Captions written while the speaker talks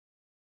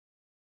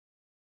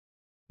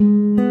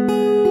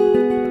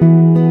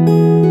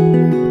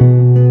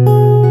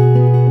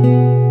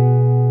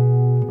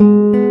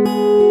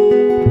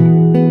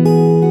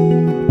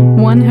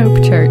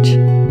Church.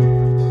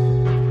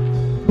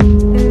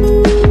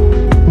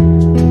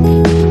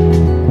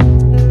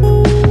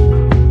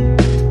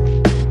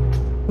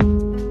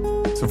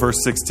 So verse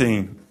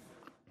 16,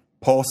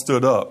 Paul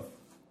stood up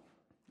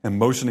and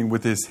motioning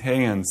with his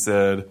hand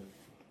said,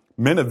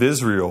 "Men of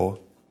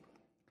Israel,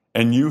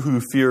 and you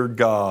who fear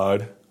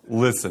God,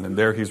 listen." And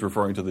there he's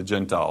referring to the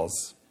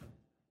Gentiles.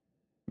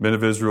 Men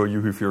of Israel,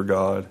 you who fear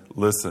God,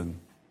 listen.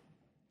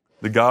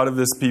 The God of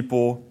this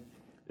people,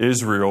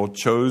 Israel,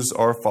 chose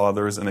our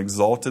fathers and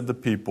exalted the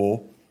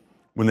people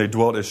when they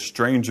dwelt as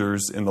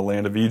strangers in the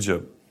land of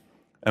Egypt.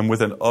 And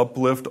with an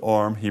uplift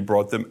arm, he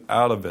brought them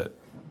out of it.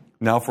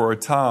 Now for a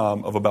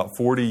time of about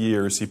 40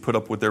 years, he put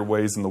up with their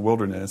ways in the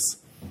wilderness.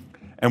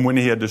 And when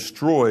he had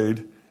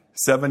destroyed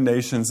 7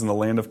 nations in the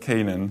land of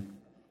Canaan,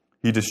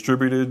 he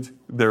distributed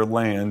their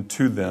land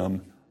to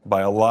them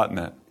by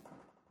allotment.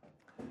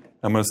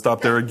 I'm going to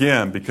stop there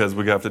again because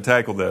we have to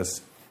tackle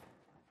this.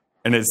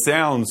 And it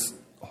sounds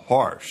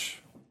harsh.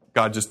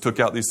 God just took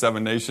out these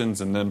 7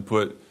 nations and then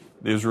put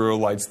the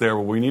Israelites there.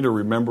 Well, we need to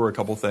remember a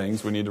couple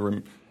things. We need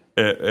to,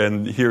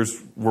 and here's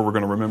where we're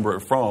going to remember it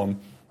from.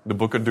 The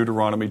book of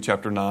Deuteronomy,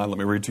 chapter 9. Let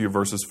me read to you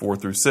verses 4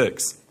 through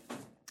 6.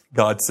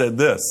 God said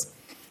this,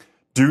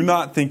 "Do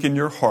not think in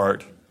your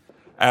heart,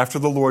 after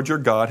the Lord your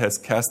God has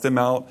cast them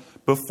out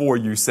before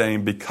you,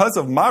 saying, 'Because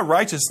of my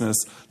righteousness,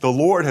 the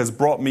Lord has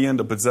brought me in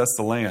to possess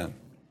the land.'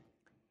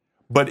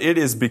 But it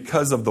is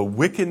because of the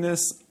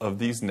wickedness of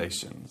these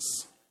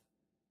nations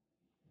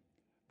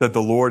that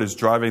the Lord is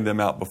driving them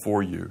out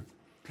before you.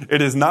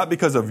 It is not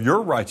because of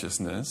your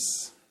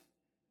righteousness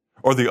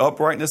or the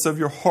uprightness of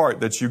your heart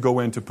that you go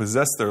in to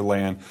possess their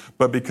land,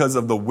 but because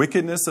of the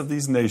wickedness of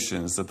these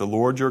nations that the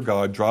Lord your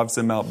God drives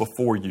them out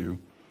before you,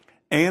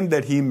 and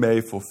that he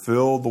may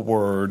fulfill the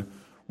word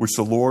which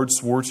the Lord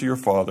swore to your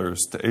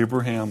fathers, to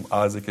Abraham,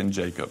 Isaac, and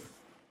Jacob.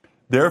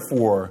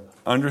 Therefore,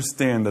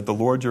 understand that the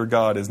Lord your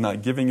God is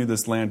not giving you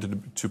this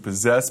land to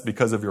possess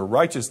because of your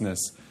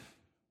righteousness,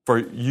 for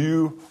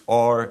you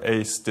are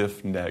a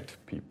stiff-necked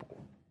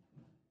people."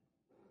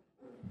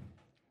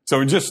 So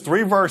in just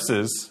 3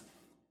 verses,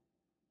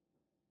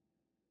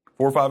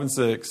 4, 5, and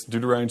 6,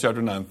 Deuteronomy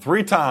chapter 9,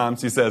 3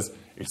 times he says,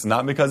 it's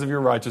not because of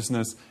your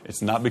righteousness,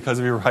 it's not because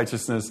of your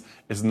righteousness,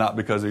 it's not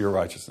because of your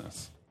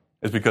righteousness.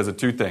 It's because of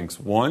 2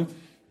 things. 1,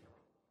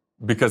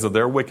 because of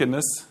their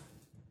wickedness,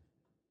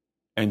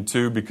 and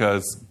 2,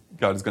 because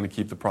God is going to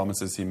keep the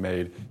promises he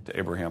made to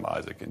Abraham,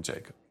 Isaac, and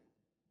Jacob.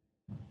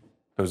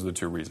 Those are the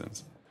 2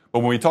 reasons. But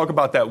when we talk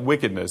about that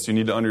wickedness, you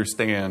need to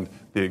understand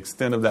the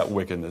extent of that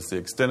wickedness. The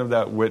extent of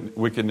that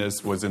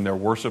wickedness was in their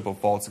worship of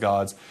false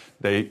gods.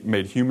 They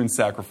made human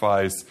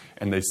sacrifice,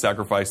 and they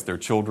sacrificed their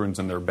children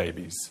and their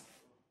babies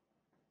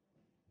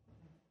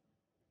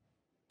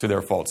to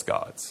their false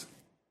gods.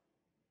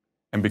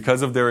 And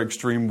because of their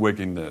extreme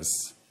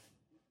wickedness,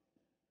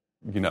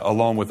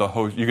 along with a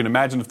host, you can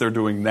imagine if they're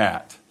doing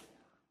that,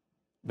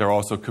 they're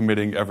also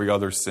committing every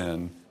other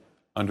sin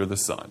under the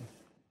sun.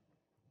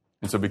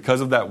 And so because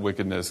of that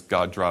wickedness,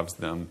 God drives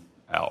them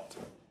out.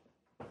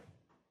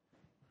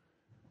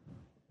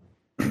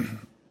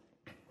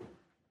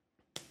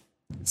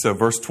 So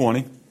verse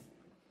 20.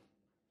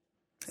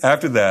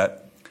 After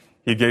that,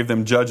 he gave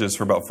them judges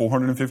for about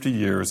 450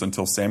 years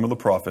until Samuel the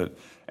prophet,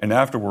 and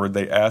afterward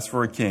they asked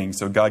for a king,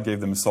 so God gave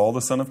them Saul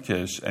the son of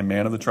Kish, a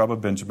man of the tribe of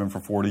Benjamin, for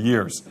 40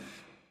 years.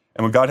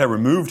 And when God had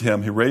removed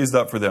him, he raised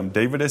up for them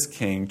David as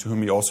king, to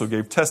whom he also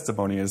gave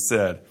testimony and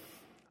said,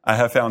 'I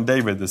have found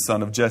David, the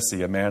son of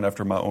Jesse, a man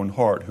after my own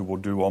heart, who will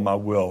do all my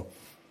will.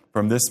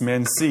 From this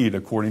man's seed,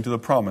 according to the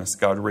promise,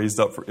 God raised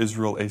up for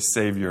Israel a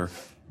Savior,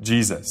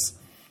 Jesus.'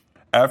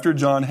 After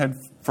John had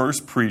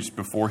first preached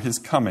before his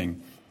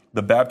coming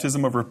the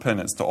baptism of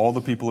repentance to all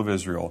the people of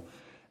Israel,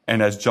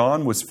 and as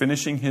John was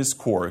finishing his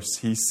course,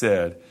 he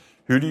said,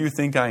 'Who do you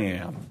think I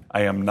am?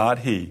 I am not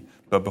he,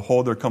 but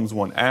behold, there comes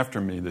one after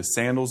me, the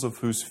sandals of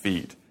whose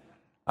feet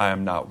I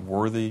am not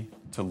worthy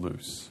to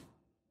loose.'"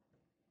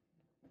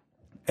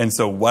 And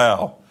so,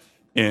 wow,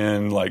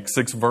 in like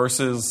 6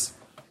 verses,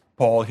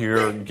 Paul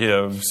here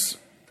gives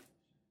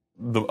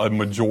a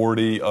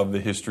majority of the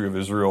history of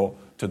Israel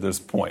to this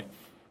point.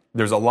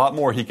 There's a lot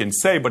more he can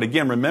say, but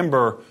again,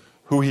 remember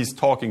who he's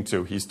talking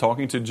to. He's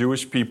talking to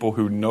Jewish people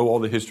who know all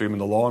the history. I mean,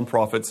 the law and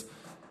prophets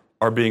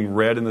are being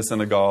read in the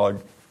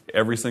synagogue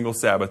every single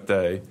Sabbath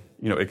day,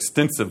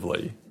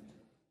 extensively.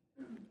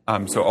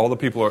 So all the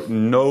people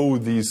know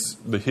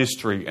the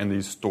history and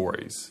these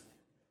stories,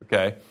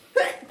 okay?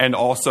 And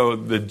also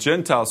the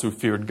Gentiles who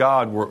feared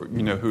God were,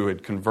 who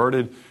had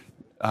converted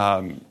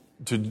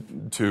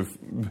to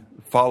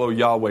follow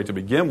Yahweh to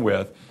begin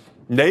with,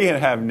 they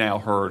have now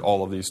heard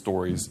all of these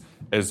stories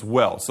as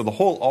well. So the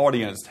whole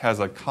audience has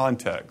a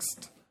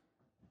context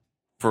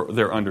for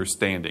their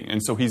understanding.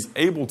 And so he's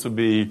able to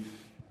be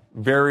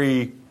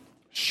very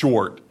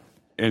short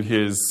in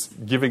his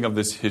giving of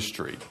this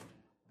history.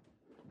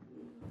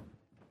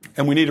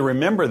 And we need to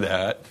remember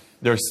that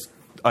there's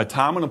a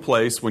time and a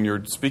place when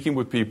you're speaking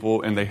with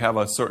people and they have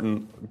a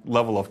certain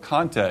level of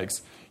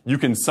context, you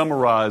can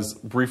summarize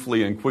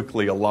briefly and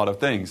quickly a lot of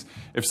things.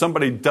 If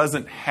somebody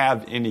doesn't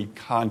have any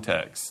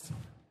context,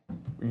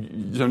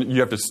 you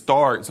have to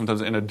start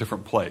sometimes in a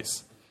different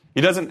place.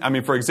 He doesn't,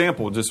 for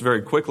example, just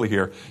very quickly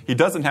here, he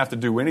doesn't have to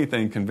do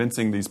anything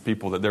convincing these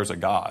people that there's a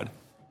God.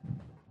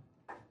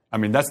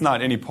 That's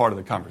not any part of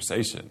the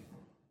conversation.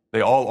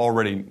 They all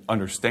already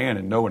understand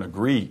and know and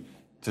agree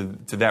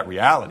to that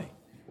reality.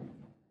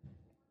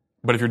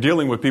 But if you're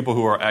dealing with people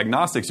who are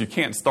agnostics, you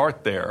can't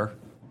start there.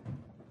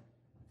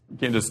 You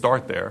can't just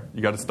start there.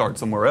 You got to start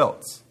somewhere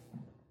else.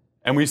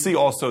 And we see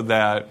also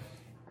that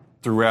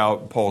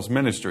throughout Paul's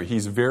ministry,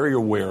 he's very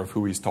aware of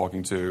who he's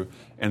talking to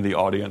and the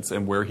audience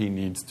and where he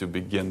needs to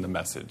begin the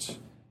message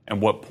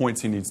and what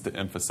points he needs to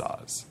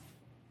emphasize.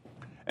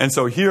 And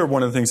so here,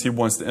 one of the things he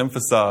wants to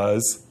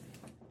emphasize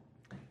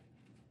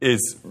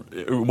is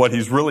what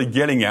he's really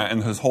getting at,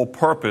 and his whole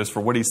purpose for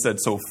what he said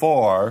so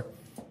far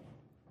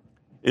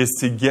is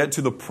to get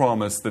to the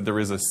promise that there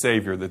is a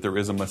Savior, that there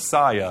is a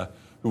Messiah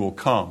who will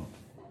come,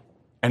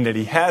 and that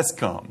he has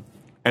come,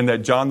 and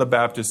that John the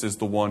Baptist is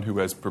the one who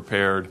has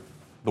prepared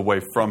the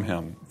way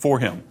for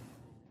him.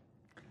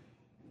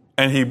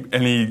 And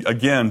he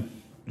again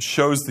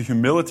shows the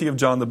humility of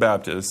John the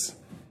Baptist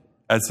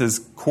as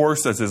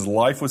his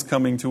life was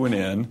coming to an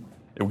end.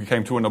 It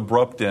came to an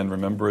abrupt end,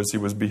 remember, as he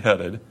was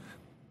beheaded.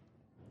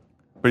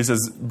 But he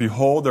says,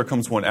 "Behold, there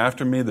comes one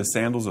after me, the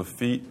sandals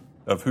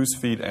of whose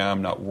feet I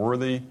am not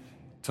worthy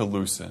to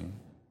loosen."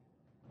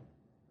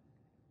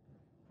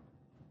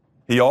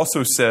 He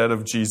also said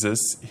of Jesus,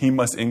 "He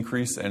must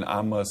increase and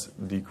I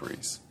must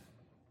decrease."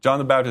 John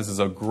the Baptist is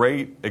a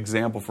great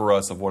example for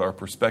us of what our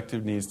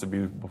perspective needs to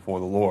be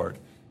before the Lord.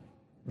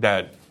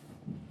 That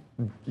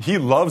he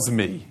loves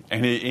me,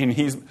 and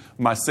he's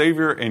my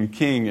Savior and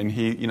King, and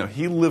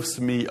he lifts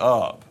me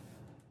up.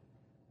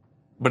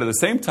 But at the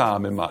same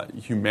time, in my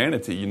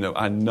humanity,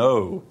 I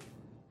know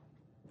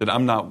that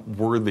I'm not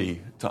worthy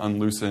to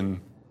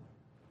unloosen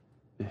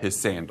his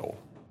sandal.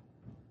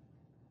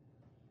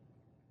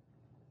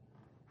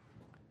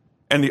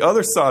 And the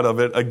other side of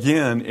it,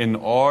 again, in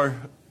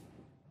our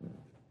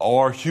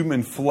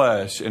human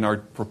flesh and our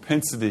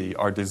propensity,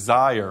 our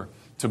desire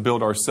to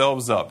build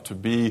ourselves up, to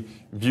be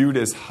viewed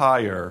as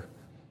higher,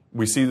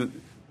 we see that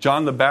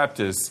John the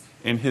Baptist,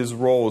 in his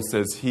role,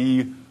 says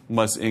he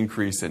must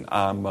increase and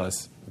I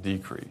must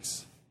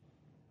decrease.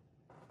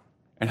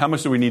 And how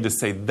much do we need to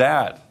say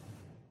that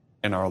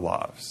in our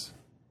lives?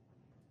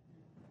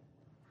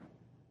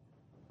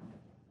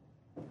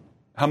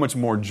 How much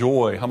more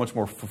joy, how much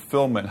more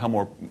fulfillment, how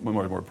more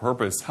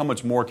purpose, how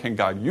much more can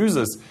God use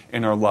us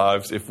in our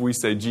lives if we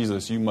say,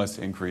 "Jesus, you must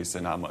increase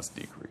and I must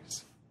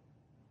decrease"?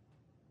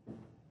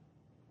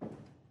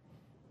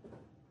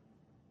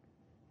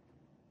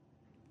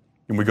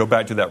 And we go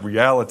back to that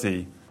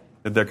reality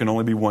that there can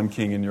only be one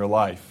king in your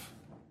life.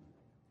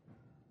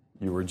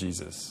 You or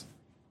Jesus.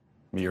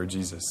 Me or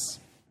Jesus.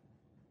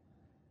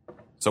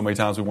 So many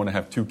times we want to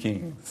have two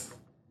kings.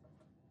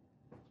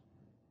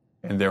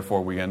 And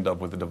therefore we end up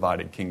with a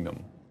divided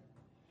kingdom.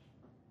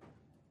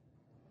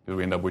 Because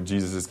we end up with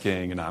Jesus as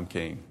king and I'm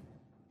king.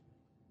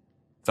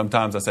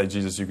 Sometimes I say,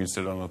 "Jesus, you can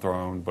sit on the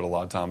throne," but a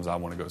lot of times I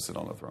want to go sit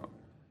on the throne.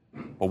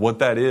 But what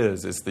that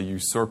is the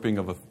usurping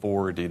of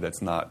authority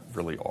that's not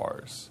really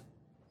ours.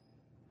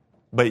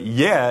 But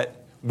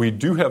yet, we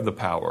do have the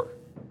power,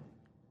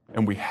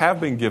 and we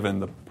have been given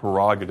the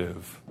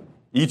prerogative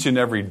each and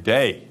every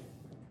day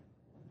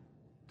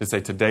to say,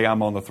 "Today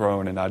I'm on the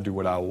throne and I do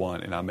what I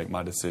want and I make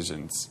my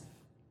decisions."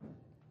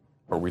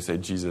 Or we say,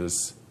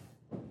 "Jesus,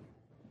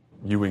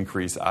 you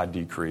increase, I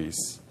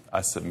decrease,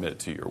 I submit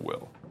to your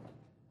will.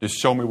 Just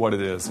show me what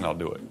it is and I'll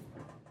do it."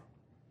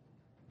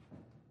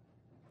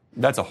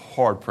 That's a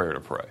hard prayer to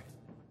pray.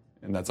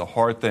 And that's a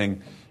hard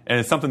thing. And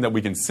it's something that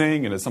we can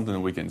sing and it's something that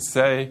we can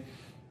say.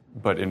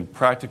 But in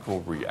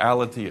practical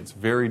reality, it's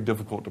very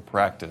difficult to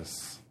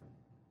practice.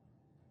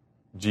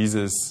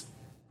 Jesus,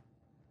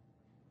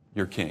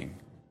 you're king.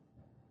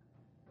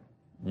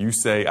 You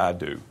say, "I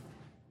do."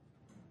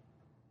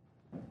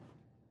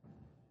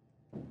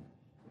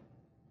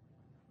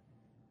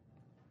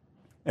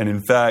 And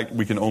in fact,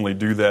 we can only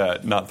do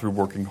that not through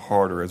working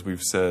harder, as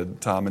we've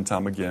said time and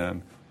time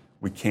again.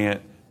 We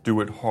can't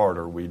do it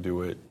harder. We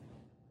do it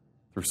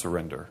through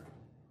surrender.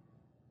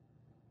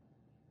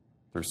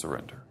 Through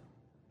surrender.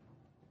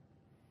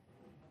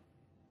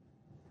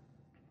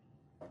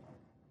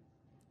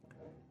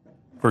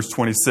 Verse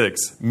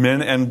 26,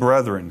 "Men and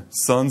brethren,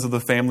 sons of the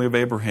family of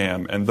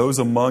Abraham, and those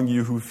among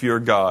you who fear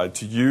God,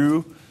 to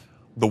you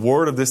the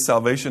word of this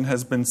salvation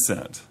has been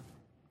sent.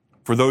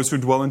 For those who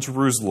dwell in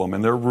Jerusalem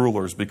and their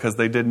rulers, because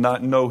they did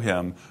not know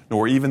him,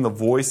 nor even the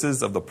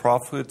voices of the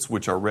prophets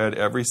which are read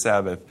every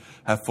Sabbath,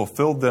 have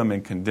fulfilled them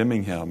in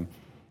condemning him.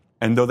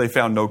 And though they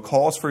found no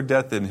cause for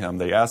death in him,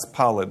 they asked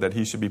Pilate that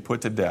he should be put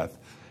to death.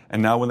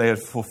 And now when they had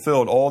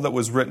fulfilled all that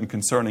was written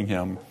concerning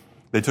him,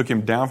 they took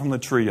him down from the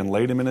tree and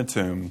laid him in a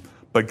tomb.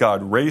 But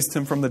God raised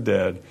him from the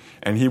dead,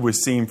 and he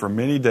was seen for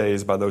many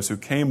days by those who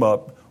came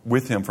up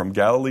with him from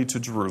Galilee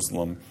to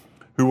Jerusalem,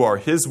 who are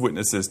his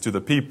witnesses to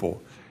the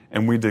people.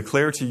 And we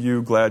declare to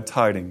you glad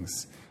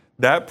tidings,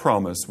 That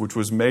promise, which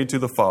was made to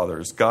the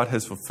fathers, God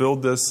has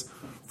fulfilled this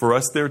for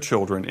us, their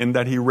children, in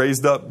that he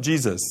raised up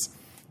Jesus.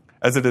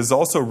 As it is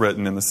also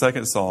written in the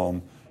second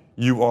psalm,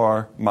 you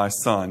are my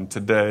son.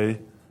 Today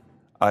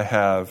I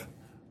have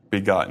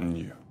begotten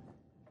you.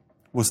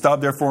 We'll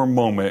stop there for a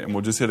moment and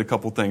we'll just hit a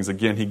couple things.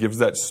 Again, he gives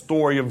that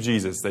story of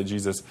Jesus, that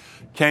Jesus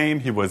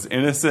came, he was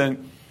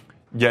innocent,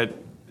 yet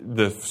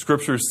the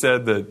scriptures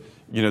said that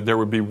there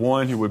would be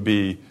one who would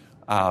be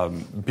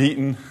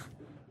beaten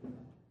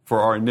for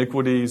our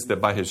iniquities,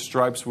 that by his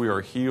stripes we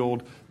are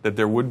healed, that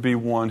there would be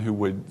one who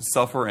would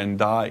suffer and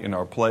die in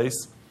our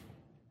place.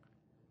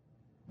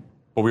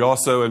 But we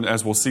also, and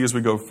as we'll see as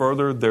we go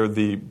further, there are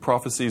the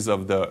prophecies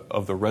of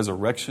the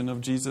resurrection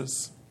of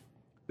Jesus,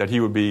 that he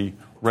would be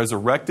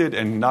resurrected,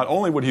 and not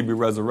only would he be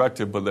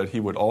resurrected, but that he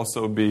would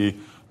also be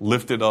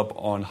lifted up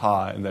on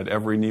high, and that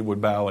every knee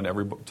would bow and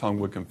every tongue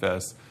would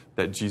confess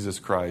that Jesus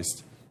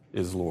Christ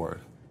is Lord.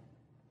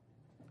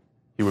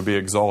 He would be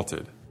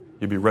exalted.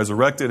 He'd be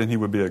resurrected and he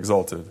would be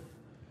exalted.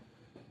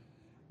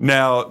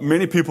 Now,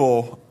 many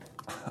people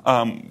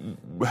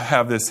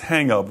have this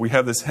hang-up. We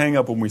have this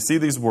hang-up when we see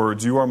these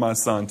words, you are my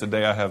son,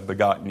 today I have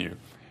begotten you.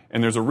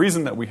 And there's a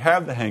reason that we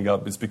have the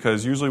hang-up. It's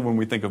because usually when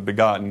we think of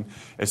begotten,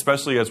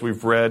 especially as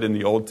we've read in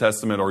the Old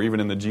Testament or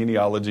even in the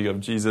genealogy of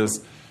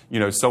Jesus,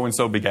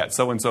 so-and-so begat,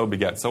 so-and-so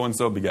begat,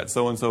 so-and-so begat,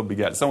 so-and-so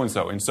begat,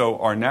 so-and-so. And so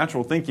our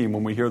natural thinking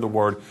when we hear the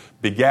word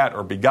begat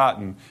or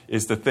begotten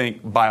is to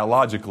think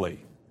biologically,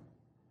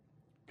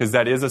 because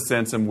that is a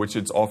sense in which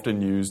it's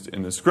often used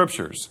in the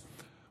scriptures.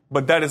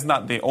 But that is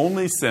not the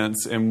only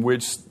sense in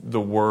which the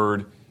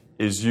word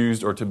is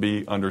used or to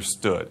be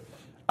understood.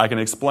 I can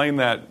explain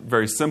that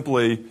very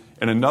simply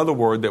in another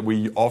word that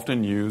we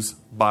often use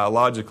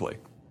biologically.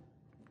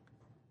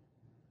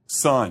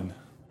 Son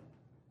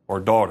or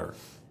daughter.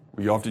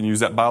 We often use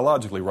that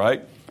biologically,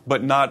 right?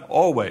 But not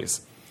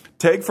always.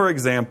 Take, for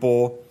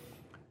example,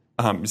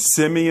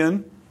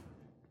 Simeon,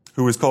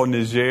 who is called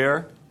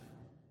Niger.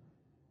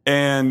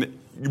 And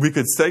we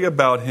could say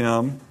about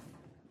him,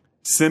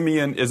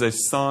 Simeon is a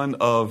son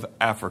of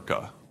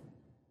Africa.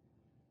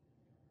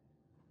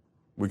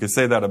 We could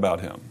say that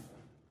about him.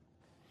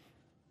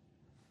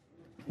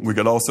 We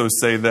could also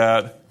say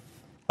that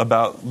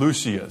about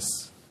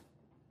Lucius,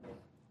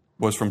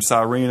 was from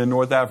Cyrene in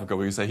North Africa.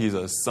 We could say he's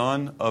a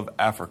son of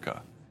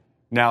Africa.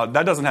 Now,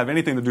 that doesn't have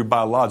anything to do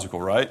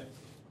biological, right?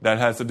 That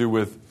has to do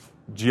with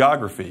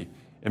geography.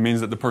 It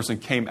means that the person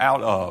came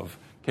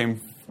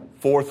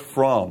forth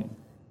from.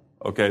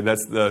 Okay,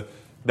 that's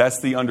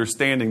the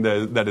understanding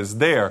that is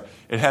there.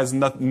 It has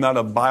not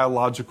a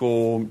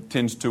biological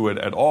tinge to it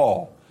at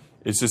all.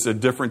 It's just a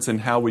difference in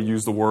how we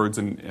use the words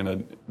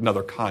in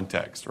another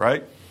context,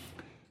 right?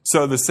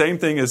 So the same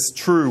thing is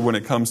true when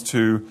it comes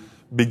to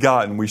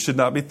begotten. We should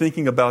not be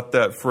thinking about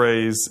that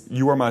phrase,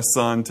 you are my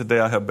son,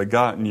 today I have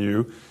begotten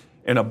you,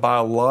 in a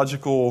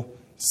biological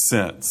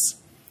sense.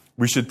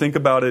 We should think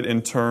about it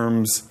in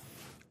terms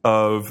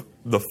of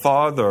the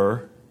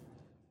Father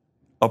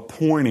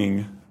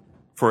appointing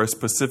for a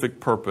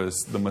specific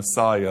purpose the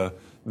Messiah,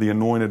 the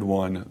anointed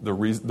one, the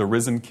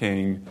risen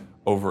King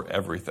over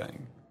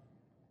everything.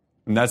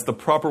 And that's the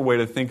proper way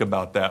to think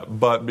about that.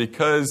 But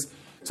because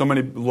so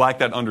many lack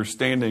that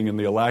understanding and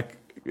the lack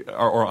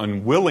or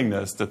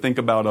unwillingness to think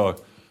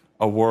about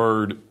a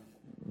word,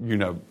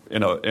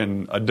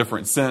 in a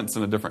different sense,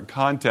 in a different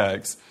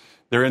context,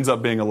 there ends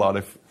up being a lot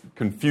of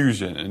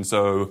confusion. And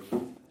so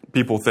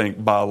people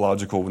think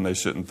biological when they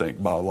shouldn't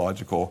think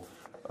biological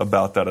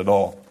about that at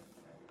all.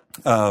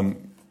 So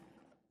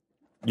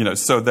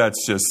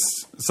that's just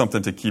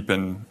something to keep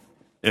in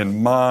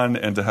mind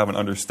and to have an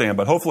understand.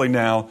 But hopefully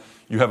now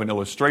you have an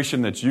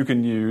illustration that you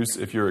can use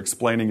if you're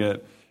explaining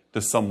it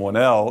to someone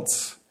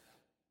else,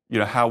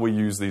 how we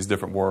use these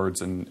different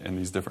words and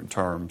these different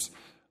terms.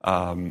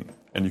 And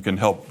you can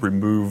help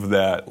remove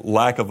that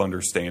lack of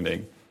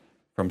understanding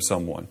from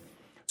someone.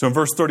 So in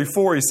verse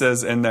 34, he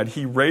says, and that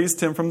he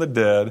raised him from the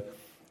dead,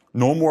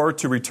 no more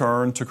to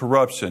return to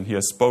corruption. He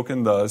has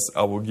spoken thus,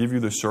 I will give you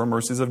the sure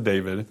mercies of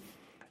David.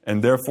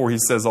 And therefore, he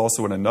says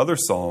also in another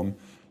psalm,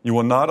 you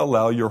will not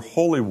allow your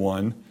Holy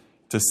One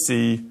to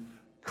see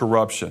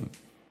corruption.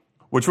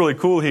 What's really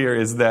cool here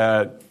is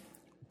that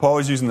Paul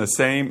is using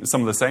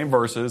some of the same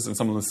verses and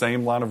some of the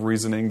same line of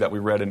reasoning that we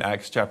read in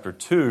Acts chapter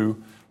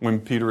 2 when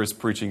Peter is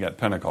preaching at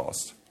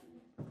Pentecost.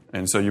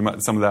 And so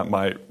some of that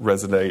might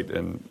resonate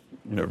and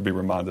be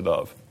reminded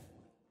of.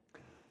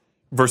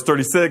 Verse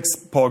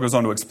 36, Paul goes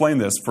on to explain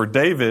this. For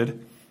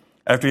David,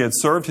 after he had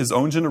served his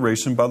own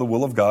generation by the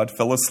will of God,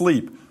 fell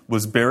asleep,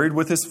 was buried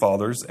with his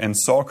fathers, and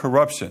saw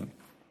corruption.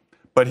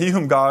 But he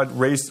whom God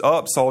raised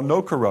up saw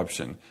no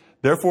corruption.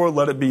 Therefore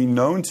let it be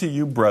known to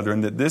you,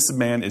 brethren, that this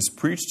man is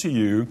preached to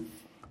you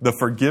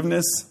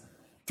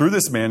through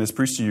this man is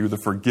preached to you the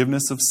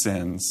forgiveness of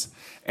sins.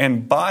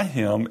 And by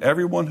him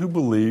everyone who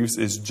believes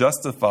is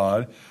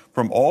justified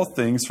from all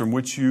things from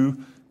which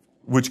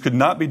could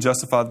not be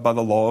justified by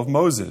the law of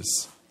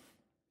Moses.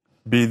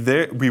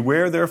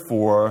 Beware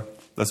therefore,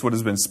 lest what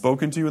has been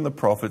spoken to you in the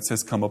prophets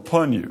has come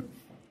upon you.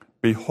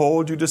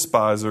 Behold, you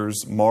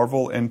despisers,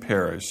 marvel and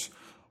perish.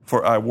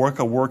 For I work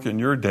a work in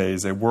your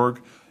days, a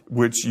work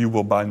which you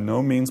will by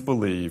no means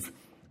believe,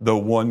 though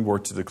one were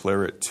to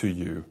declare it to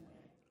you.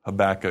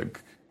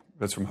 Habakkuk,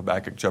 that's from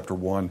Habakkuk chapter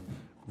 1,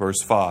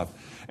 verse 5.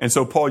 And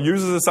so Paul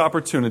uses this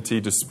opportunity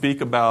to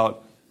speak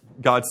about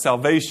God's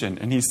salvation.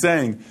 And he's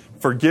saying,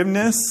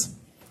 forgiveness,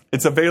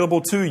 it's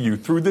available to you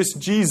through this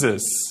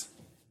Jesus,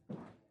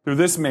 through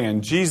this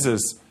man,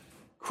 Jesus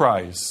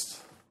Christ,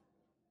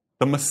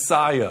 the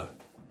Messiah.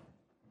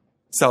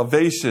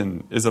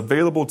 Salvation is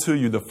available to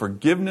you, the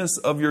forgiveness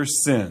of your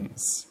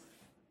sins.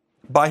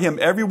 By him,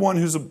 everyone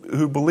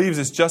who believes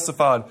is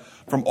justified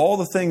from all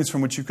the things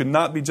from which you could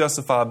not be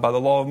justified by the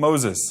law of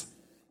Moses.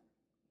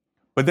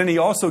 But then he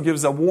also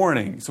gives a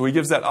warning. So he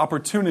gives that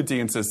opportunity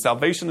and says,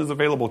 salvation is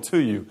available to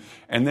you.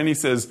 And then he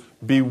says,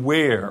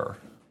 beware,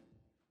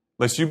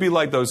 lest you be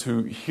like those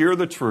who hear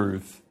the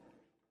truth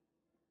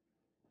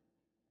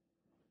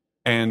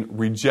and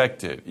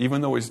reject it,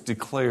 even though it's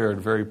declared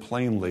very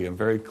plainly and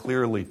very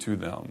clearly to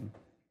them.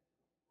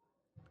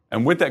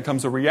 And with that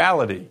comes a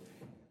reality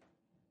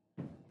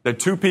that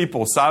two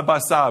people side by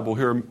side will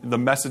hear the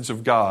message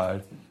of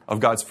God, of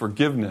God's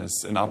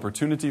forgiveness and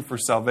opportunity for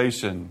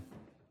salvation.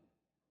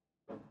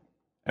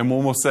 And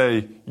one will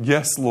say,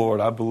 yes, Lord,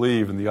 I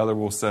believe. And the other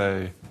will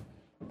say,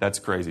 that's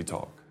crazy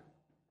talk.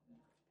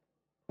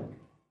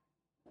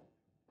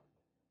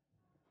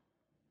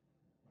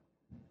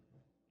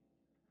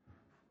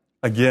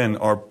 Again,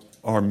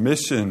 our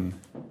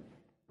mission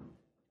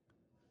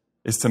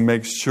is to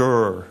make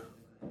sure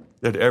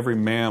that every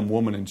man,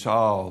 woman, and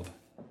child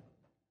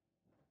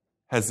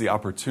has the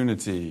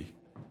opportunity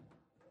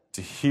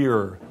to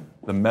hear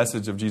the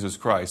message of Jesus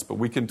Christ. But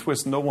we can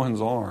twist no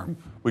one's arm.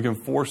 We can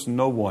force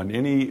no one.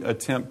 Any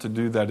attempt to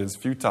do that is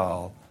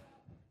futile.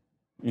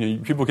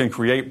 People can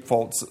create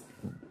false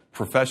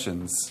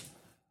professions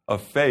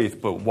of faith,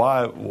 but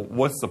why?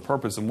 What's the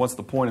purpose and what's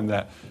the point in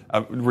that?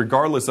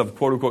 Regardless of,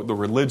 quote unquote, the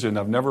religion,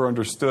 I've never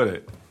understood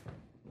it,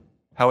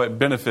 how it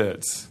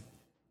benefits.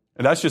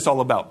 And that's just all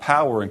about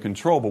power and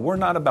control, but we're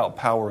not about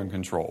power and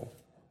control.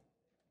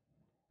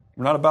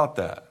 We're not about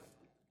that.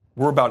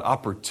 We're about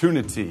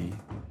opportunity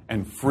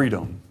and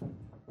freedom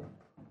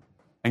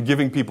and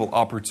giving people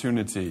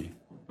opportunity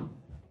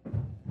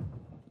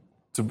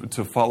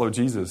to follow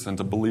Jesus and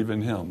to believe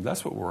in him.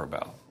 That's what we're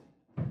about.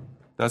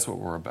 That's what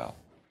we're about.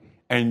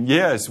 And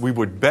yes, we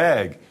would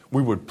beg,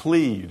 we would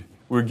plead,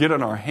 we would get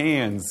on our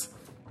hands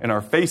and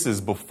our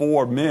faces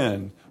before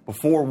men,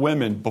 before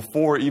women,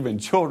 before even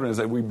children, as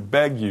that we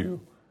beg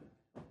you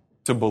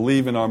to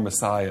believe in our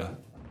Messiah,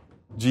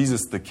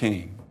 Jesus the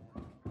King.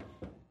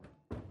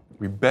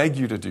 We beg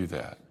you to do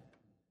that.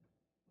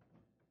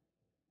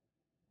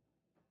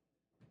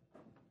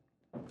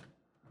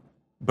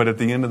 But at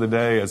the end of the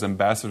day, as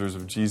ambassadors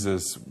of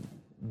Jesus,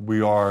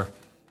 we are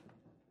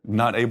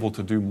not able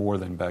to do more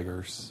than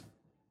beggars.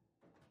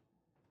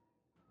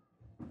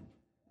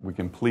 We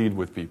can plead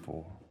with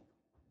people.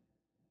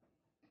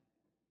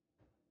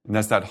 And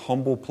that's that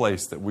humble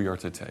place that we are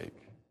to take.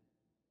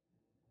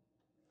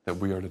 That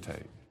we are to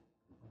take.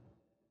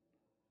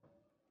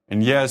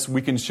 And yes,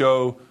 we can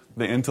show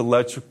the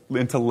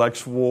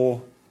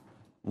intellectual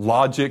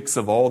logics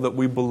of all that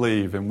we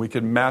believe, and we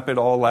can map it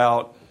all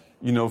out,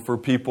 for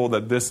people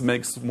that this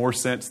makes more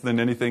sense than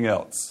anything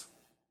else.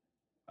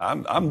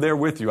 I'm there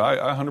with you. I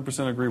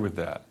 100% agree with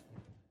that.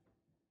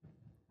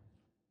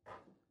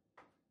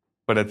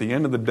 But at the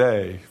end of the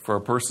day, for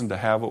a person to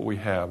have what we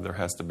have, there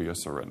has to be a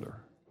surrender.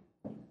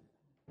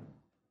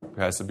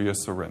 There has to be a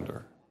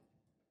surrender.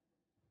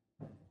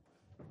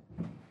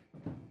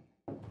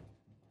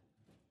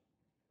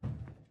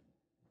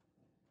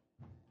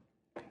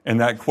 And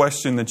that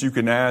question that you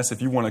can ask,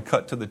 if you want to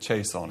cut to the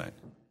chase on it,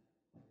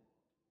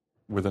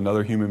 with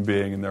another human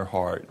being in their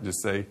heart,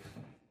 just say,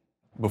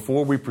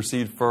 before we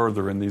proceed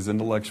further in these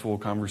intellectual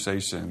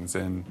conversations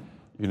and,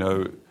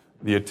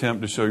 the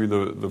attempt to show you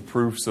the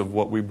proofs of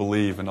what we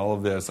believe and all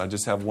of this, I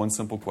just have one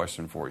simple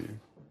question for you.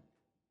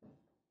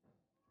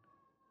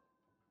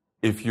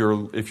 If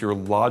your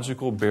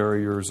logical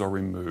barriers are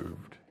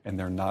removed and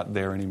they're not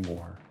there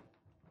anymore,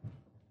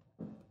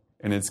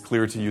 and it's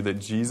clear to you that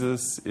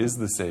Jesus is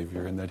the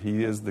Savior and that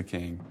he is the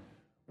King,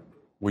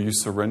 will you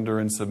surrender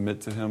and submit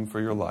to him for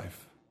your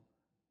life?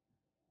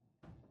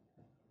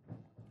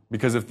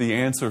 Because if the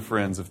answer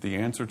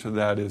to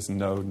that is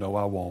no,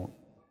 I won't,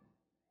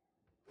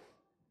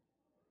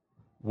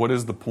 what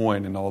is the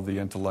point in all the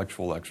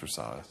intellectual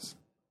exercise?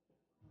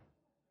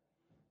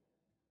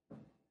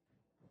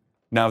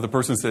 Now, if the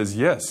person says,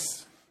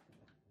 yes,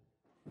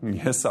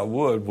 I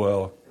would,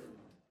 well,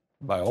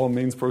 by all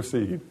means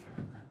proceed.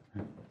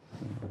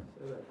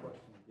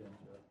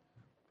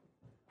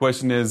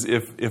 Question is,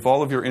 if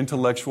all of your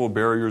intellectual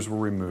barriers were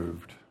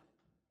removed,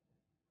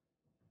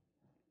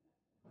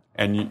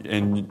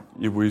 and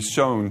it was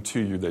shown to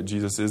you that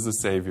Jesus is the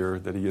Savior,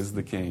 that he is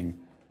the King,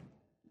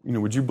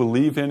 would you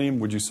believe in him?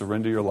 Would you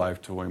surrender your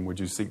life to him?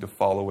 Would you seek to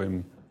follow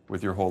him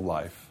with your whole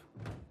life?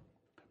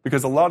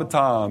 Because a lot of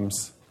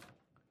times,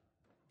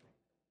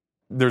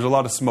 there's a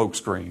lot of smoke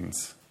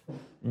screens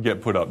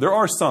get put up. There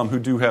are some who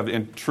do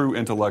have true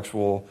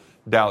intellectual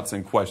doubts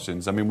and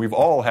questions. I mean, we've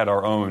all had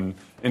our own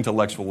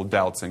intellectual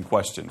doubts and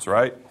questions,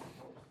 right?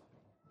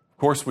 Of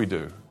course we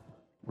do.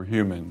 We're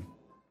human.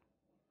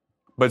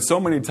 But so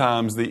many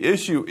times the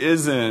issue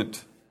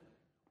isn't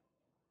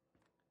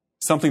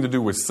something to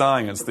do with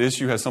science. The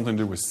issue has something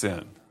to do with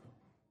sin.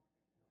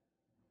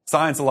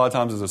 Science a lot of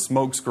times is a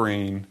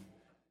smokescreen.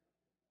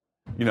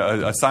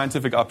 A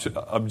scientific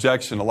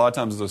objection a lot of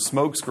times is a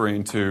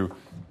smokescreen to,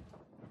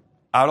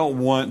 I don't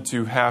want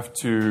to have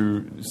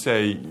to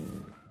say,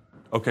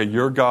 okay,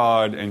 you're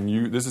God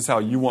and this is how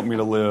you want me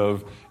to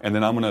live, and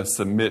then I'm going to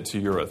submit to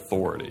your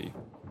authority.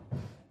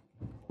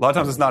 A lot of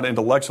times it's not an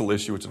intellectual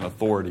issue, it's an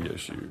authority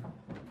issue.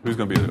 Who's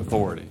going to be the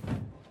authority?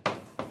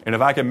 And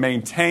if I can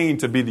maintain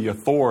to be the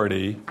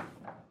authority,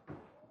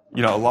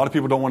 a lot of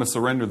people don't want to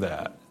surrender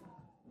that.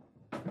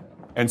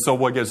 And so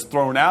what gets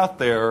thrown out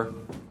there,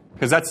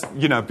 because that's,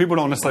 people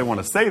don't necessarily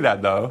want to say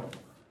that though,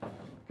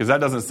 because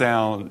that doesn't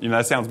sound,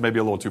 that sounds maybe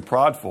a little too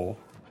prideful.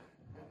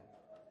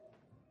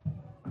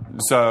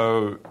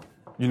 So,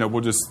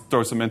 we'll just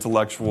throw some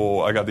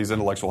I got these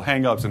intellectual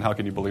hang-ups, and how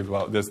can you believe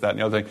about this, that, and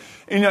the other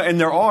thing? And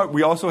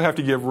we also have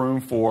to give room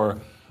for,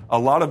 a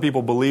lot of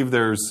people believe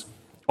there's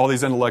all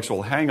these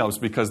intellectual hang-ups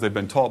because they've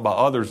been taught by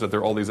others that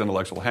there are all these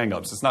intellectual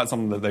hang-ups. It's not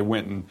something that they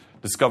went and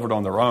discovered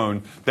on their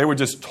own. They were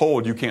just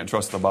told you can't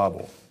trust the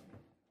Bible.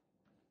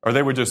 Or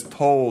they were just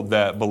told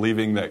that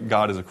believing that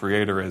God is a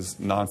creator is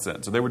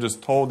nonsense. Or they were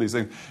just told these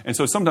things. And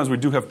so sometimes we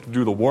do have to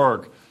do the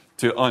work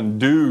to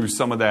undo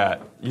some of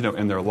that,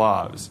 in their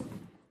lives.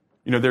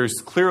 There's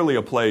clearly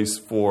a place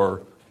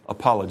for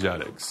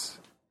apologetics.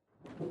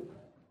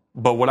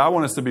 But what I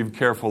want us to be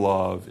careful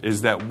of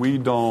is that we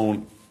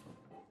don't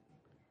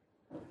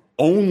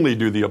only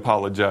do the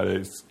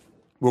apologetics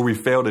where we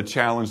fail to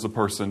challenge the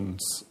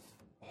person's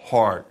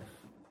heart.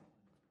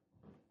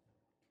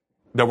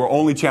 That we're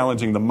only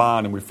challenging the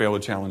mind and we fail to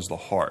challenge the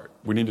heart.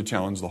 We need to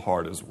challenge the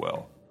heart as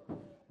well.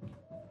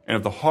 And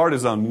if the heart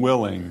is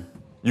unwilling,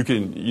 you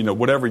can,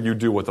 whatever you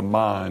do with the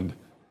mind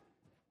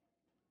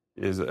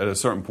is at a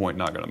certain point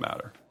not going to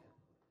matter.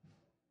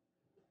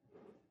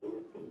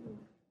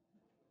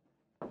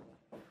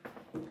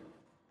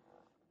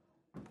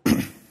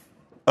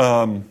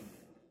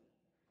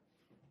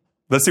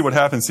 Let's see what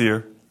happens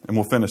here, and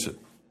we'll finish it.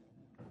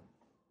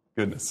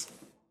 Goodness.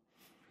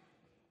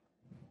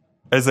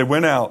 As they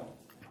went out,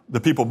 the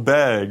people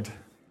begged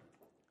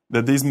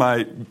that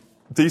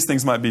these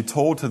things might be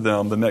told to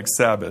them the next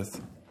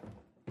Sabbath.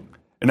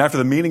 And after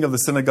the meeting of the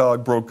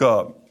synagogue broke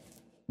up,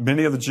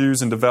 many of the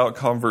Jews and devout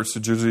converts to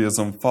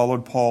Judaism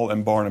followed Paul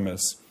and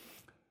Barnabas,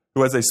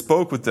 who, as they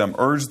spoke with them,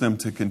 urged them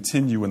to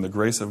continue in the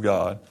grace of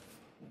God.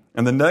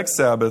 And the next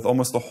Sabbath,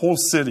 almost the whole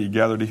city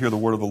gathered to hear the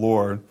word of the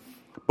Lord.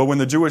 But when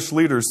the Jewish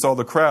leaders saw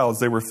the crowds,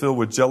 they were filled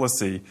with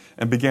jealousy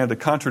and began to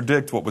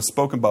contradict what was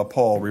spoken by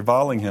Paul,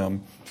 reviling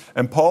him.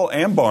 And Paul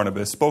and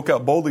Barnabas spoke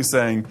out boldly,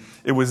 saying,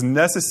 "It was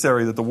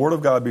necessary that the word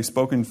of God be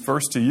spoken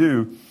first to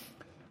you.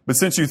 But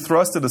since you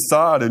thrust it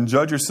aside and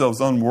judge yourselves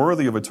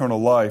unworthy of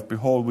eternal life,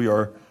 behold, we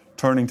are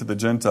turning to the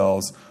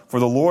Gentiles. For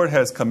the Lord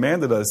has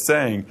commanded us,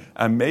 saying,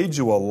 I made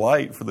you a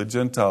light for the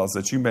Gentiles,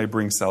 that you may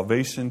bring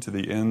salvation to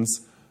the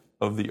ends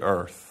of the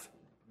earth."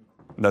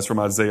 And that's from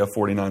Isaiah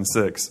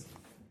 49:6.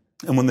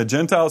 And when the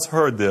Gentiles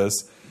heard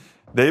this,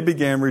 they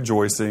began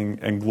rejoicing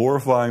and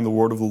glorifying the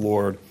word of the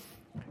Lord,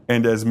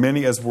 and as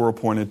many as were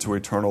appointed to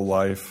eternal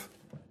life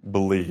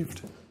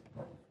believed.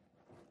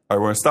 All right,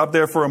 we're going to stop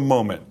there for a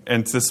moment.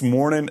 And this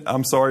morning,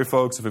 I'm sorry,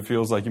 folks, if it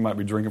feels like you might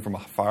be drinking from a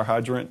fire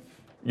hydrant.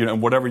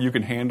 Whatever you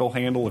can handle.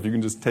 If you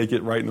can just take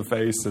it right in the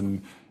face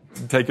and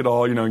take it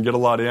all, and get a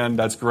lot in,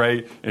 that's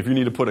great. If you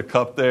need to put a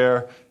cup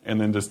there and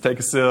then just take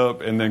a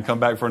sip and then come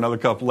back for another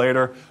cup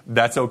later,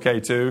 that's okay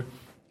too.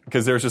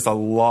 Because there's just a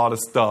lot of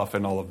stuff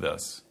in all of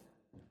this.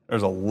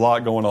 There's a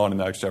lot going on in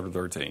Acts chapter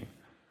 13.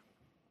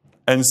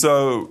 And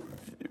so,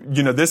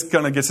 this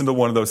kind of gets into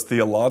one of those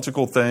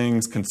theological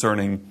things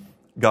concerning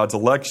God's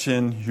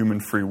election,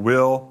 human free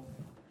will.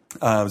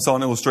 Saw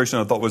an illustration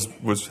I thought was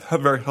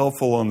very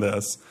helpful on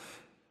this.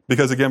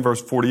 Because again,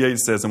 verse 48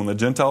 says, "And when the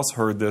Gentiles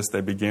heard this,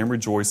 they began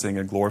rejoicing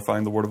and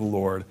glorifying the word of the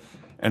Lord,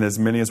 and as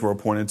many as were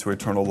appointed to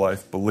eternal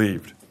life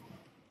believed."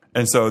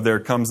 And so there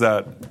comes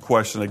that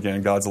question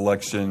again, God's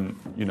election,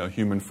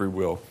 human free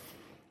will.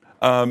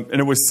 And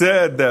it was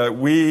said that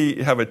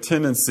we have a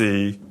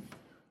tendency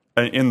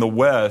in the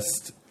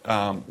West,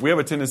 we have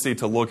a tendency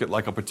to look at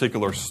like a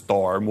particular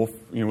star. And we'll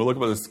look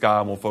up at the sky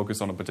and we'll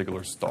focus on a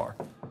particular star.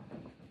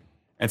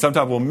 And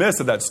sometimes we'll miss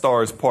that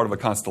star is part of a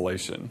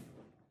constellation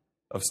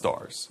of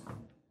stars.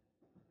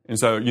 And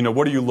so,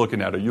 what are you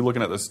looking at? Are you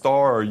looking at the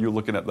star or are you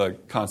looking at the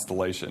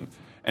constellation?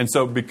 And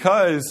so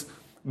because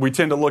we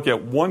tend to look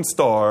at one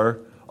star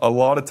a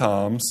lot of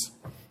times,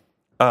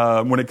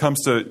 when it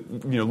comes to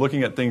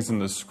looking at things in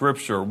the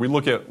Scripture, we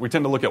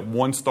tend to look at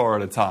one star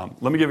at a time.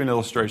 Let me give you an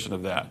illustration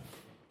of that.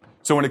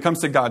 So when it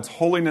comes to God's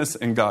holiness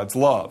and God's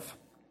love,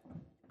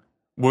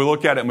 we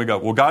look at it and we go,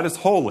 well, God is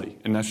holy,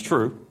 and that's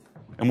true.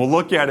 And we'll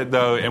look at it,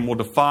 though, and we'll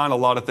define a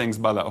lot of things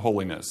by that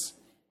holiness.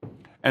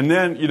 And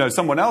then,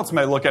 someone else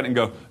may look at it and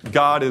go,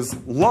 God is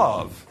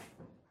love.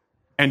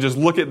 and just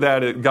look at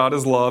that, God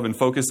is love, and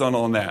focus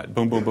on that.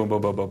 Boom, boom, boom,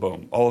 boom, boom, boom,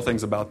 boom. All the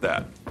things about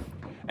that.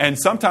 And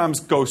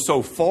sometimes go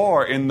so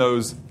far in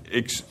those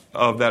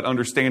of that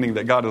understanding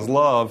that God is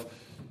love,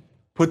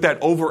 put that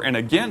over and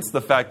against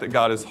the fact that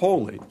God is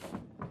holy.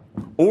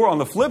 Or on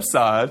the flip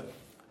side,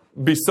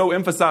 be so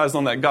emphasized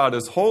on that God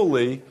is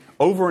holy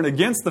over and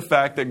against the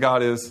fact that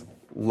God is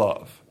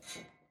love.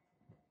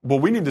 Well,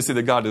 we need to see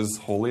that God is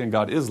holy and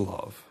God is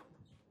love.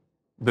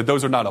 That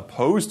those are not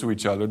opposed to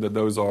each other, that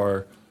those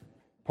are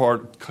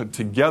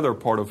together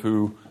part of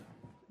who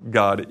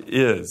God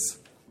is.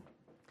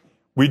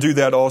 We do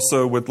that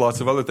also with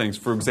lots of other things.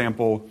 For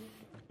example,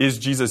 is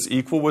Jesus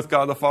equal with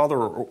God the Father,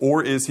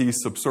 or is he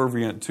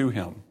subservient to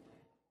him?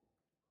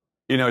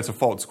 It's a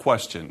false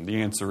question.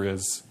 The answer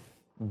is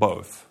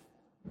both.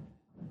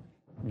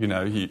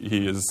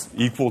 He is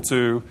equal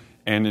to,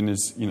 and in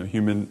his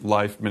human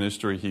life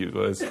ministry, he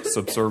was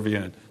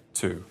subservient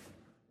to.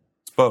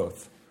 It's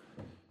both.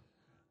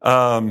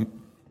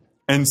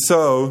 And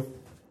so,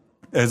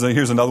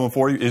 here's another one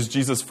for you. Is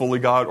Jesus fully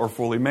God or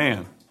fully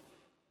man?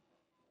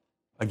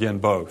 Again,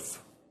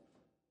 both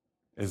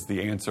is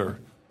the answer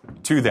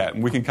to that.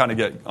 And we can kind of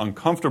get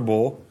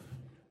uncomfortable,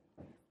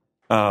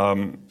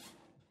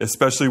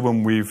 especially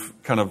when we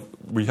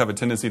have a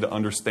tendency to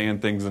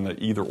understand things in an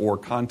either-or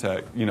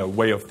context,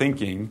 way of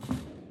thinking,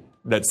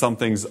 that some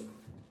things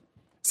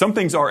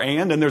are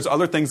and there's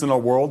other things in our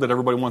world that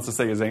everybody wants to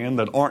say is and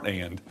that aren't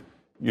and,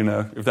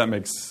 if that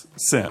makes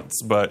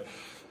sense. But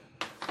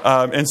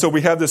and so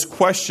we have this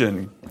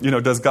question,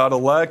 does God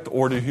elect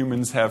or do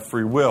humans have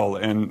free will?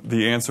 And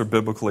the answer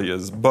biblically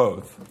is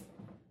both.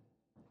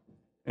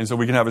 And so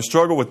we can have a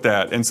struggle with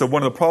that. And so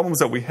one of the problems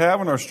that we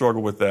have in our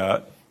struggle with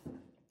that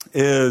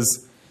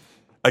is,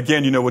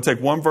 again, we'll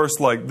take one verse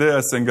like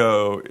this and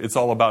go, it's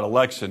all about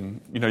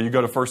election. You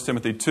go to 1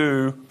 Timothy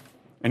 2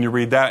 and you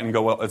read that and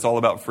go, well, it's all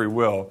about free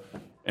will.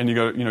 And you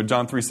go,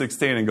 John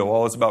 3:16 and go,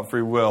 oh, it's about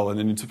free will. And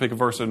then you pick a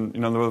verse in,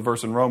 another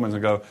verse in Romans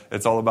and go,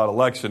 it's all about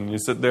election. And you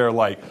sit there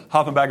like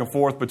hopping back and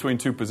forth between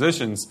two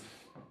positions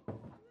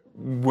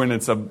when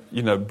it's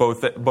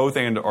both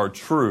and are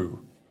true.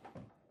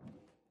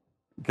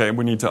 Okay,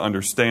 we need to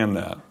understand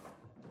that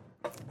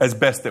as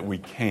best that we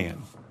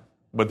can.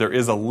 But there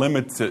is a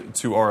limit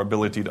to our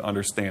ability to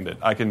understand it.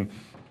 I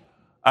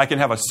can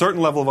have a certain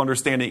level of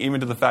understanding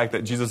even to the fact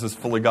that Jesus is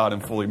fully God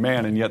and fully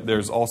man, and yet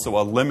there's also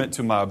a limit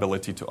to my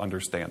ability to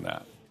understand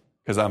that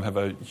because I have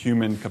a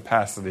human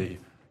capacity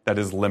that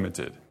is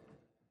limited.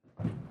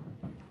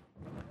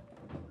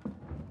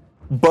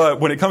 But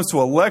when it comes to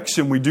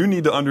election, we do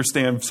need to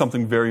understand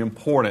something very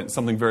important,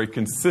 something very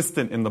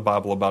consistent in the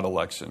Bible about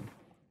election,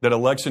 that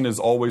election is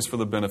always for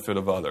the benefit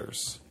of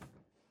others.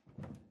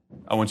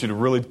 I want you to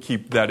really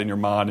keep that in your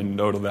mind and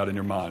note of that in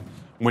your mind.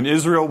 When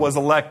Israel was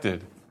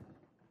elected,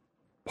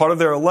 part of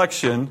their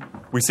election,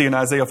 we see in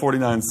Isaiah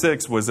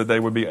 49:6, was that they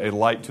would be a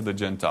light to the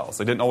Gentiles.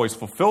 They didn't always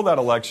fulfill that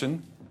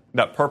election,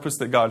 that purpose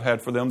that God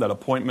had for them, that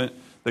appointment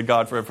that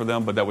God had for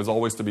them, but that was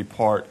always to be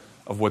part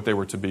of what they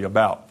were to be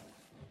about.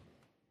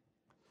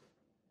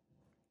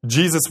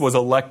 Jesus was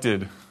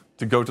elected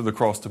to go to the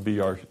cross to be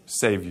our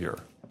Savior.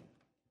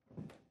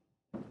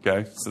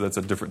 Okay, so that's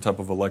a different type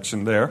of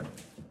election there.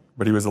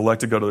 But he was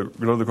elected to go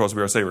to the cross to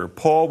be our Savior.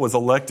 Paul was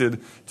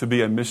elected to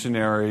be a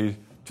missionary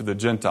to the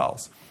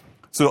Gentiles.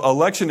 So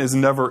election is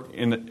never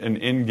an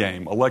end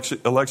game.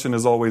 Election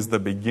is always the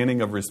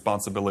beginning of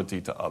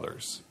responsibility to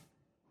others.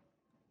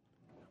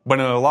 But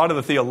in a lot of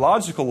the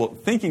theological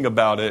thinking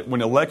about it,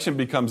 when election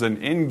becomes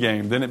an end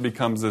game, then it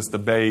becomes this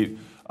debate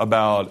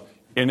about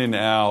in and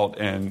out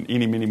and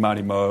eeny, meeny,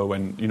 miny, mo,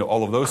 and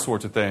all of those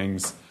sorts of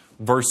things,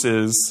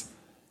 versus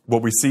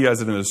what we see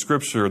as it in the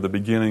Scripture, the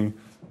beginning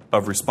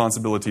of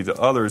responsibility to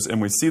others.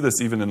 And we see this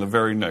even in the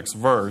very next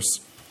verse.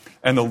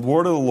 And the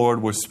word of the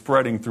Lord was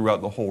spreading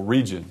throughout the whole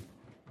region.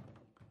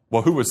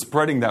 Well, who was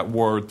spreading that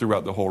word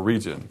throughout the whole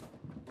region?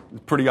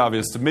 It's pretty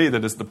obvious to me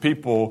that it's the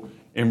people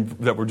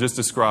that were just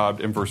described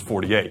in verse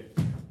 48.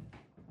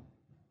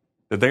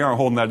 That they aren't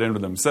holding that in for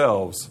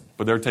themselves,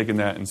 but they're taking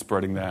that and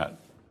spreading that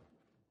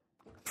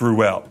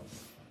throughout.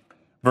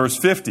 Verse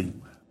 50,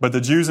 but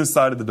the Jews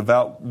incited the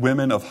devout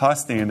women of high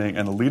standing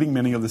and the leading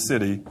men of the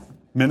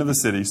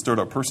city stirred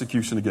up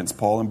persecution against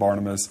Paul and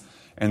Barnabas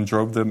and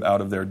drove them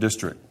out of their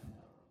district.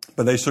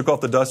 But they shook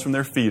off the dust from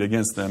their feet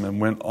against them and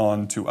went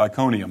on to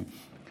Iconium.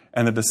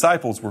 And the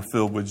disciples were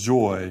filled with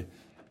joy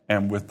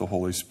and with the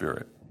Holy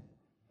Spirit.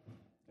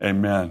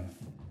 Amen.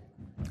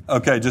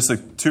 Okay, just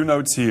two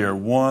notes here.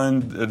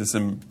 One, that is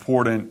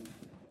important,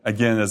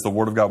 again, as the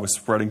Word of God was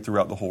spreading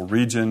throughout the whole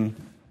region.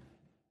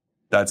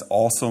 That's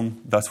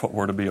awesome. That's what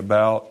we're to be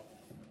about.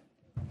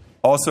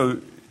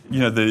 Also,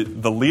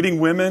 the leading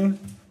women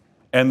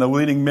and the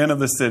leading men of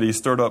the city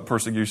stirred up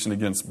persecution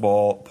against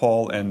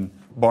Paul and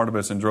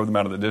Barnabas and drove them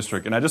out of the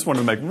district. And I just wanted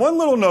to make one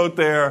little note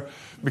there,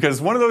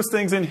 because one of those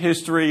things in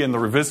history, in the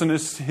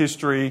revisionist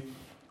history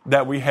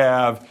that we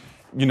have,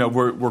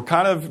 we're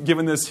kind of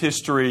given this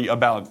history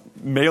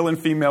about male and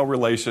female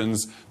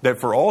relations that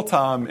for all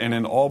time and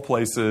in all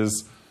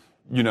places,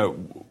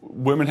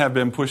 women have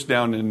been pushed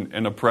down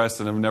and oppressed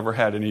and have never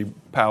had any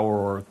power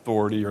or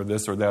authority or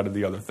this or that or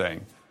the other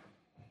thing.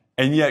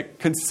 And yet,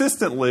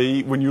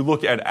 consistently, when you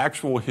look at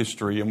actual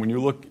history and when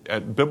you look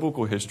at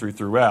biblical history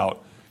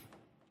throughout,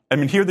 I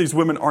mean, here these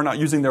women are not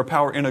using their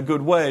power in a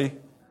good way,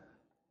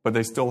 but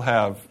they still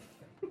have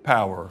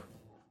power,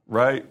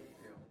 right?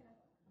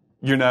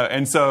 You know,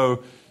 and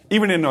so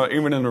even in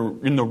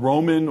the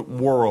Roman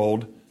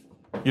world,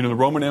 you know, the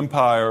Roman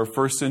Empire,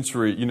 first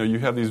century, you know, you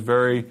have these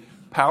very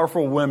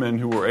powerful women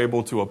who were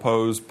able to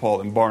oppose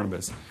Paul and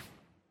Barnabas.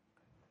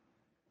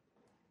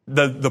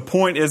 The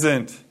point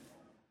isn't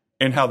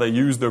in how they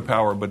used their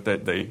power, but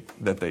that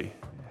they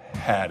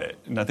had it.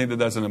 And I think that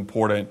that's an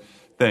important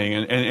thing.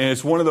 And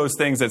it's one of those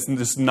things that's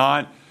just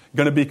not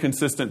going to be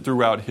consistent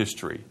throughout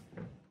history.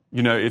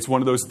 You know, it's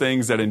one of those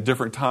things that in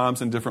different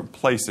times and different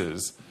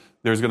places,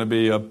 there's going to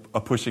be a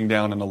pushing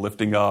down and a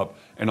lifting up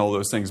and all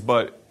those things.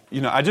 But,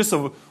 you know, I just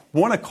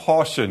want to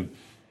caution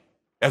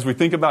as we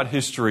think about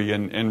history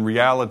and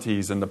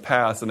realities and the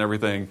past and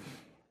everything,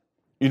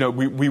 you know,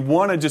 we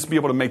want to just be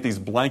able to make these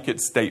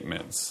blanket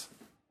statements.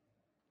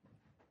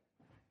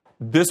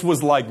 This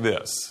was like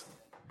this.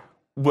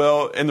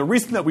 Well, and the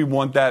reason that we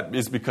want that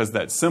is because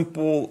that's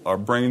simple. Our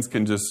brains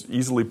can just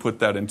easily put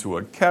that into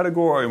a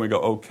category and we go,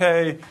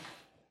 okay,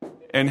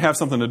 and have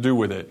something to do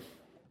with it.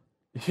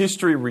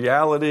 History,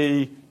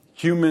 reality,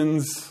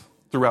 humans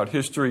throughout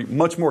history,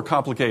 much more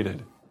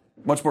complicated.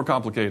 Much more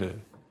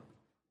complicated.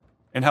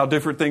 And how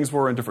different things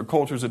were in different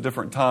cultures at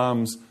different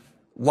times.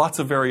 Lots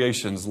of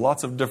variations,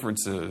 lots of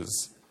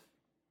differences.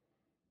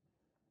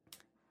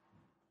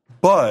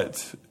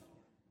 But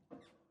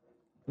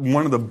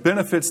one of the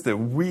benefits that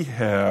we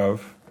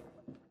have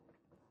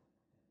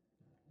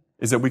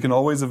is that we can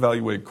always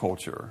evaluate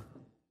culture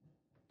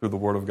through the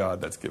Word of God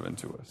that's given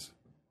to us.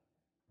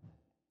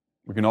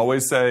 We can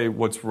always say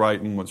what's right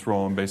and what's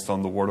wrong based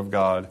on the Word of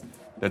God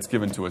that's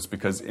given to us,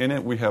 because in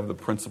it we have the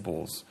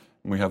principles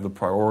and we have the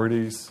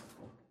priorities.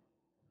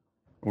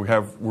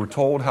 We're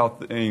told how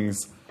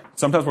things.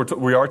 Sometimes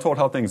we are told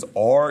how things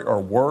are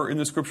or were in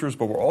the Scriptures,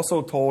 but we're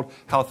also told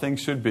how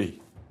things should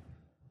be.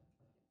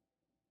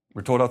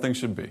 We're told how things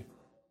should be.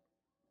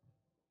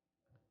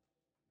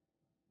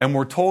 And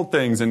we're told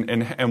things,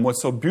 and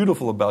what's so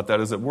beautiful about that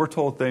is that we're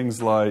told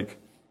things like,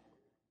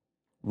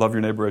 love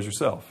your neighbor as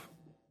yourself.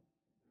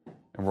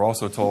 And we're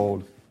also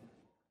told,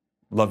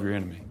 love your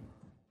enemy.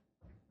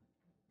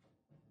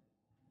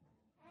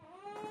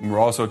 And we're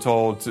also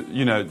told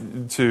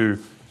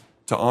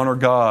to honor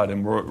God,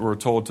 and we're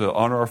told to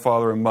honor our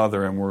father and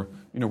mother, and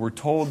we're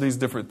told these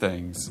different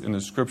things in the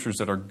Scriptures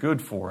that are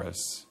good for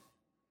us.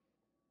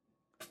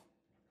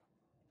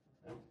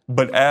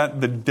 But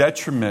at the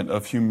detriment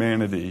of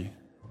humanity,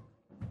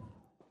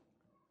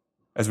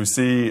 as we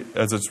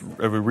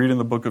read in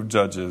the book of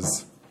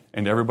Judges,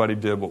 and everybody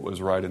did what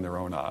was right in their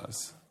own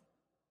eyes.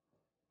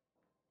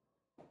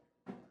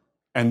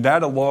 And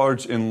that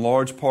in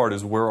large part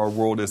is where our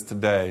world is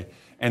today.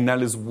 And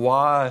that is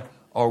why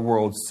our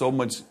world so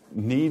much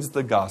needs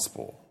the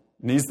gospel,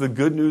 needs the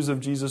good news of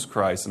Jesus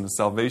Christ and the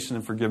salvation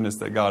and forgiveness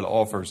that God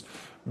offers.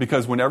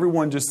 Because when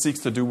everyone just seeks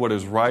to do what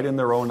is right in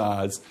their own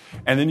eyes,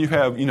 and then you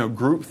have,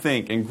 group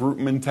think and group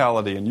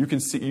mentality, and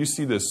you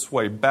see this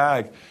sway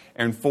back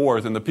and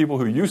forth, and the people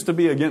who used to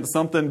be against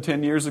something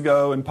 10 years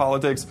ago in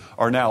politics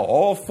are now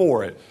all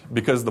for it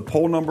because the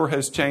poll number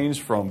has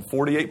changed from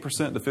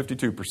 48% to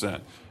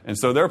 52%. And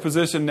so their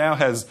position now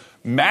has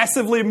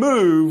massively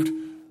moved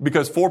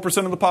because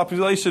 4% of the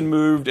population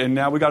moved, and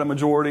now we got a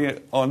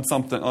majority on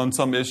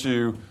some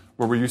issue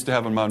where we used to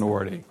have a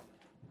minority.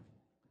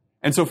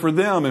 And so for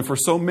them and for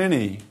so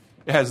many,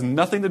 it has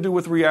nothing to do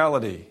with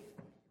reality.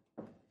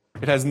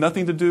 It has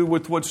nothing to do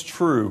with what's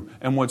true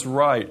and what's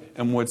right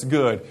and what's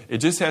good. It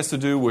just has to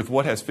do with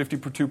what has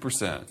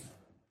 52%.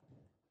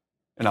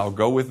 And I'll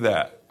go with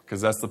that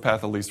because that's the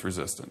path of least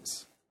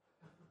resistance.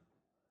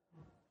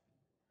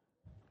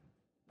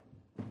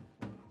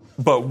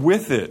 But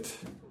with it,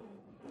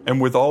 and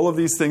with all of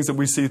these things that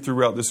we see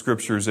throughout the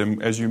Scriptures,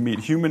 and as you meet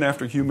human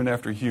after human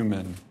after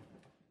human,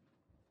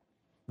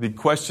 the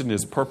question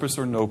is purpose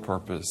or no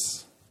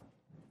purpose?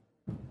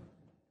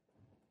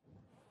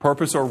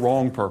 Purpose or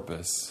wrong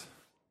purpose?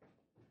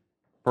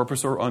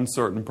 Purpose or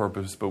uncertain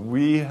purpose? But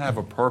we have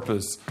a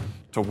purpose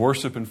to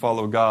worship and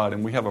follow God,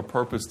 and we have a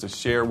purpose to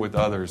share with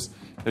others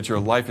that your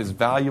life is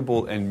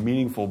valuable and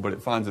meaningful, but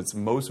it finds its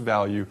most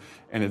value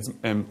and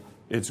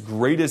its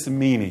greatest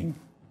meaning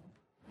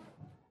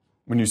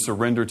when you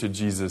surrender to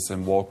Jesus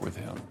and walk with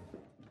Him.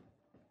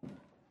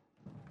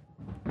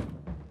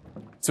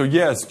 So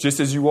yes, just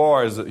as you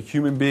are as a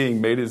human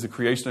being made as a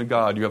creation of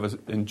God, you have an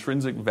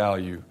intrinsic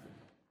value.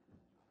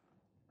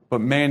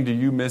 But man, do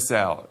you miss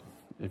out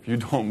if you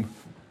don't,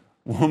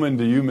 woman,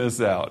 do you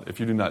miss out if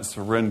you do not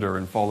surrender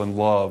and fall in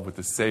love with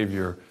the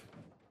Savior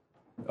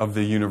of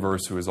the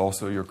universe who is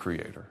also your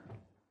Creator.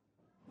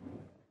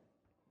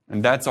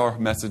 And that's our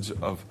message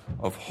of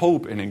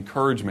hope and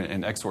encouragement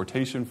and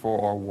exhortation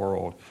for our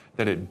world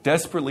that it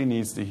desperately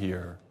needs to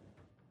hear.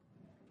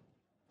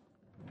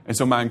 And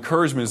so my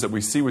encouragement is that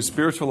we see with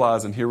spiritual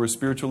eyes and hear with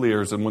spiritual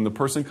ears. And when the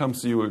person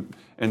comes to you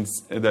and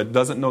that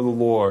doesn't know the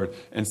Lord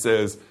and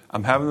says,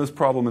 I'm having this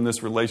problem in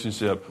this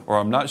relationship, or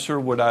I'm not sure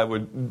what I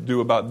would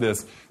do about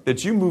this,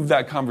 that you move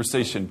that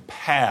conversation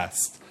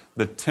past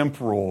the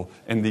temporal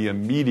and the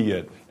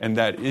immediate and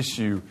that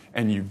issue,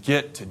 and you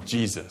get to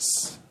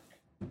Jesus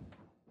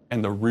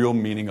and the real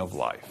meaning of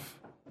life.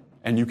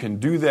 And you can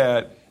do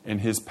that in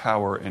His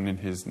power and in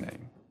His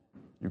name.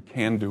 You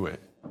can do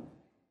it.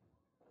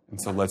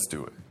 And so let's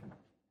do it.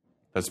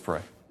 Let's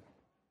pray.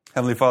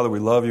 Heavenly Father, we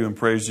love you and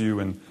praise you.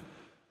 And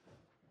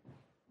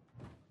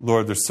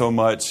Lord, there's so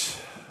much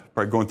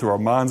going through our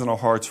minds and our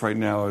hearts right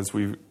now as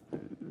we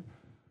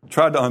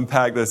tried to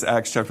unpack this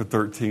Acts chapter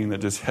 13 that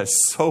just has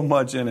so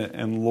much in it.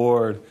 And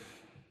Lord,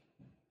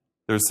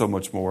 there's so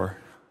much more.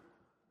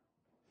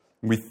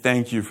 We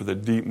thank you for the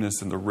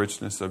deepness and the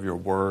richness of your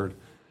word.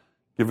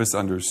 Give us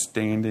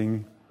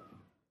understanding.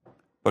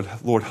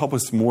 But Lord, help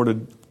us more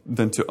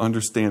than to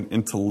understand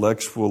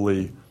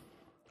intellectually.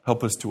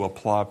 Help us to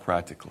apply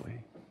practically.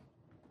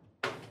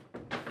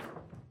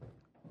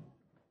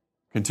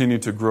 Continue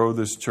to grow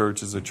this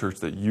church as a church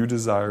that you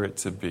desire it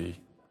to be.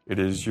 It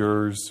is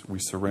yours. We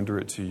surrender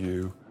it to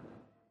you.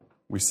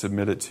 We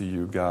submit it to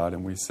you, God,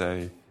 and we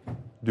say,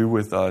 do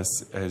with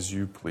us as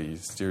you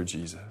please, dear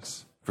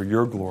Jesus, for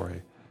your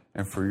glory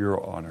and for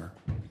your honor.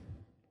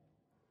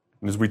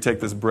 And as we take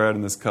this bread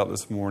and this cup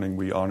this morning,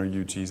 we honor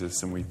you,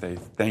 Jesus, and we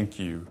thank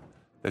you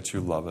that you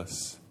love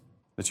us,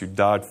 that you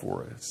died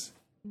for us,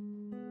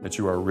 that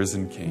you are a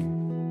risen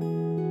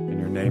King. In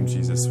your name,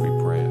 Jesus, we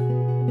pray it.